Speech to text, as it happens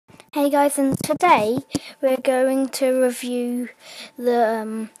Hey guys, and today we're going to review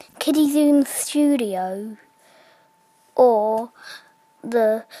the kidizoom Studio or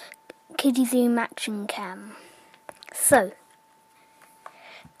the kidizoom Action Cam. So,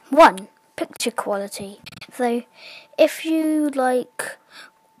 1. Picture quality. So, if you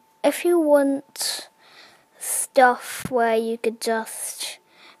want stuff where you could just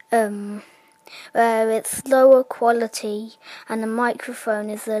where it's lower quality and the microphone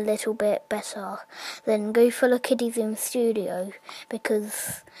is a little bit better, then go for the kidizoom Studio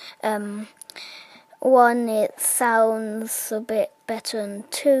because 1, it sounds a bit better,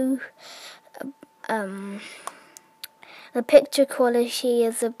 and 2, the picture quality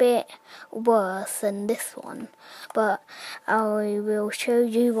is a bit worse than this one, but I will show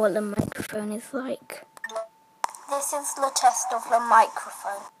you what the microphone is like. This is the test of the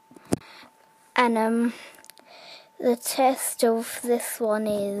microphone. And the test of this one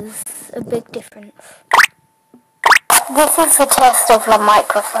is a big difference. This is the test of the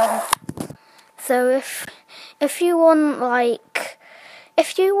microphone. So if you want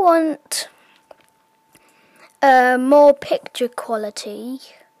more picture quality,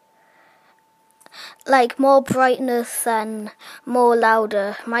 like more brightness and more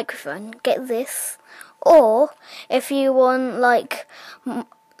louder microphone, get this. Or if you want like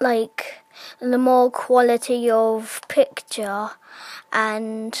the more quality of picture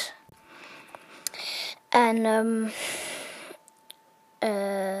and the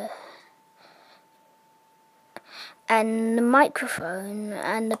microphone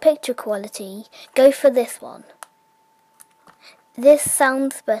and the picture quality, go for this one. This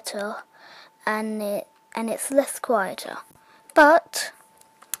sounds better and it's less quieter. But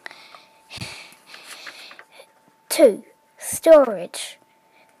 2. Storage.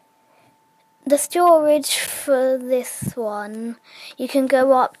 The storage for this one, you can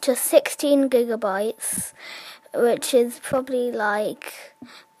go up to 16 gigabytes, which is probably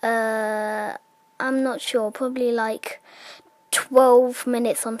I'm not sure, probably 12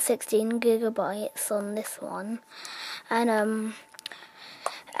 minutes on 16 gigabytes on this one. And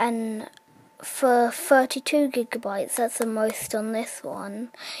for 32 gigabytes, that's the most on this one,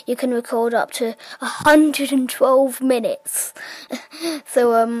 you can record up to 112 minutes.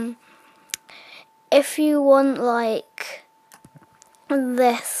 So, if you want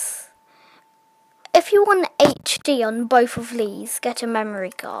this, if you want HD on both of these, get a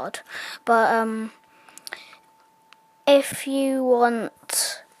memory card. But if you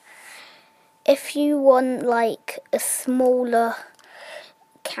want a smaller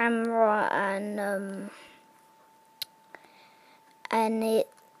camera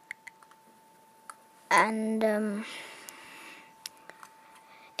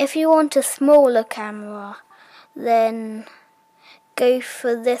if you want a smaller camera, then go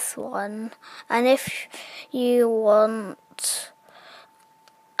for this one. And if you want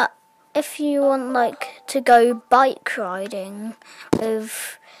to go bike riding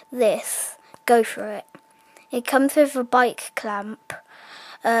with this, go for it. It comes with a bike clamp,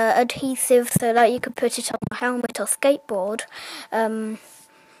 adhesive so that you can put it on a helmet or skateboard.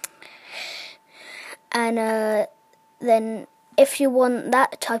 Then if you want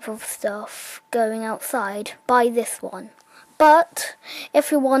that type of stuff going outside, buy this one. But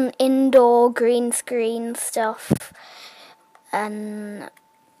if you want indoor green screen stuff and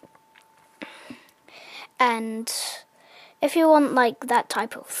if you want that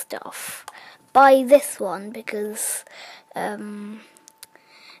type of stuff, buy this one because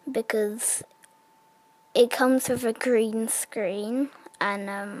it comes with a green screen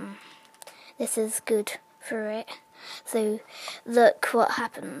and this is good for it. So look what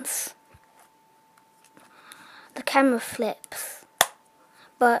happens. The camera flips.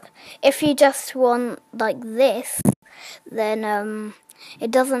 But if you just want this, then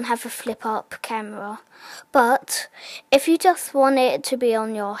it doesn't have a flip up camera. But if you just want it to be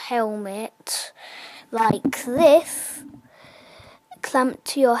on your helmet like this, clamped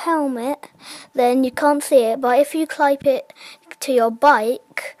to your helmet, then you can't see it. But if you clamp it to your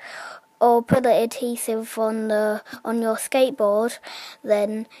bike or put the adhesive on your skateboard,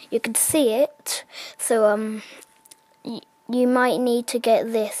 then you can see it. So you might need to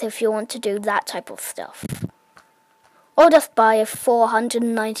get this if you want to do that type of stuff. Or just buy a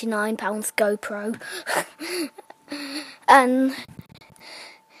 £499 GoPro. And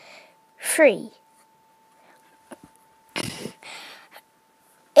 3.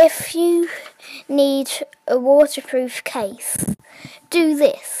 If you need a waterproof case, do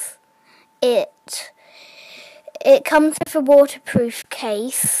this. It comes with a waterproof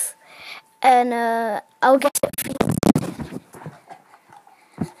case, and I'll get it for you.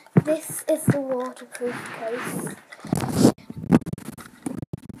 This is the waterproof case.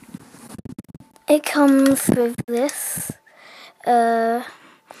 It comes with this.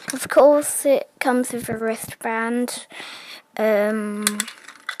 Of course, it comes with a wristband. It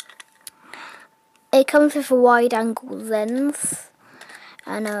comes with a wide-angle lens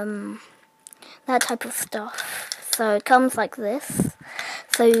and that type of stuff. So it comes like this.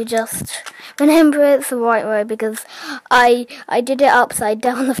 So you just remember it's the right way, because I did it upside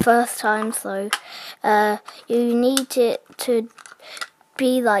down the first time. So you need it to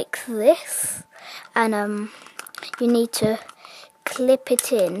be like this, and you need to clip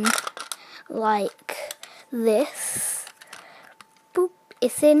it in like this. Boop,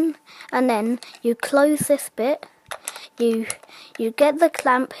 it's in, and then you close this bit. You get the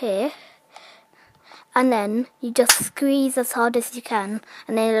clamp here, and then you just squeeze as hard as you can,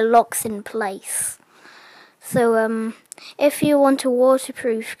 and then it locks in place. So if you want a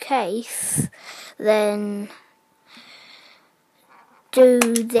waterproof case, then do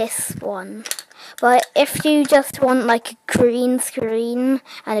this one. But if you just want like a green screen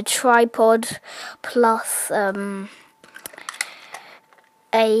and a tripod plus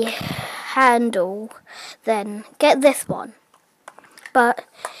a handle, then get this one. But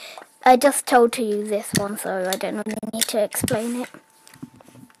I just told you this one, so I don't really need to explain it.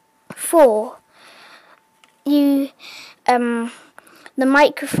 4. The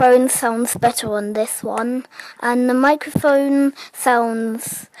microphone sounds better on this one, and the microphone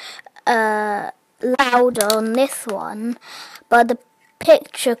sounds louder on this one, but the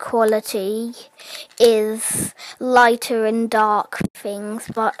picture quality is lighter in dark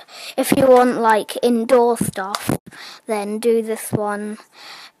things. But if you want like indoor stuff, then do this one,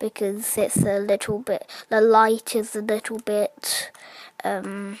 because it's a little bit, the light is a little bit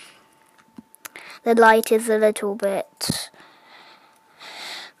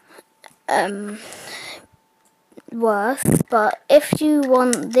worse. But if you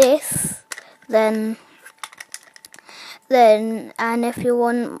want this, then and if you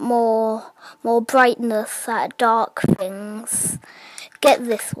want more brightness at dark things, get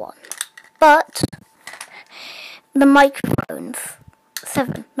this one. But the microphones,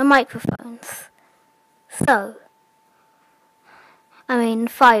 7, the microphones. So,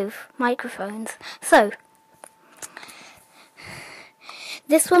 5 microphones. So,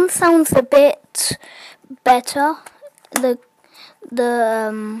 this one sounds a bit better.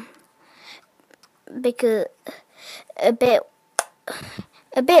 Because a bit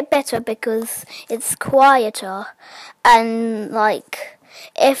better because it's quieter, and like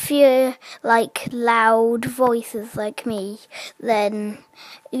if you like loud voices like me, then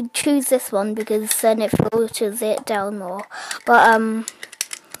you choose this one, because then it filters it down more. But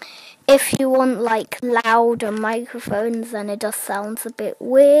if you want like louder microphones and it just sounds a bit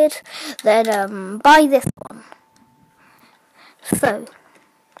weird, then buy this one. So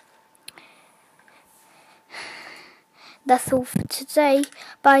that's all for today.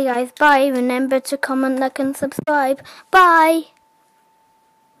 Bye guys, bye. Remember to comment, like and subscribe. Bye.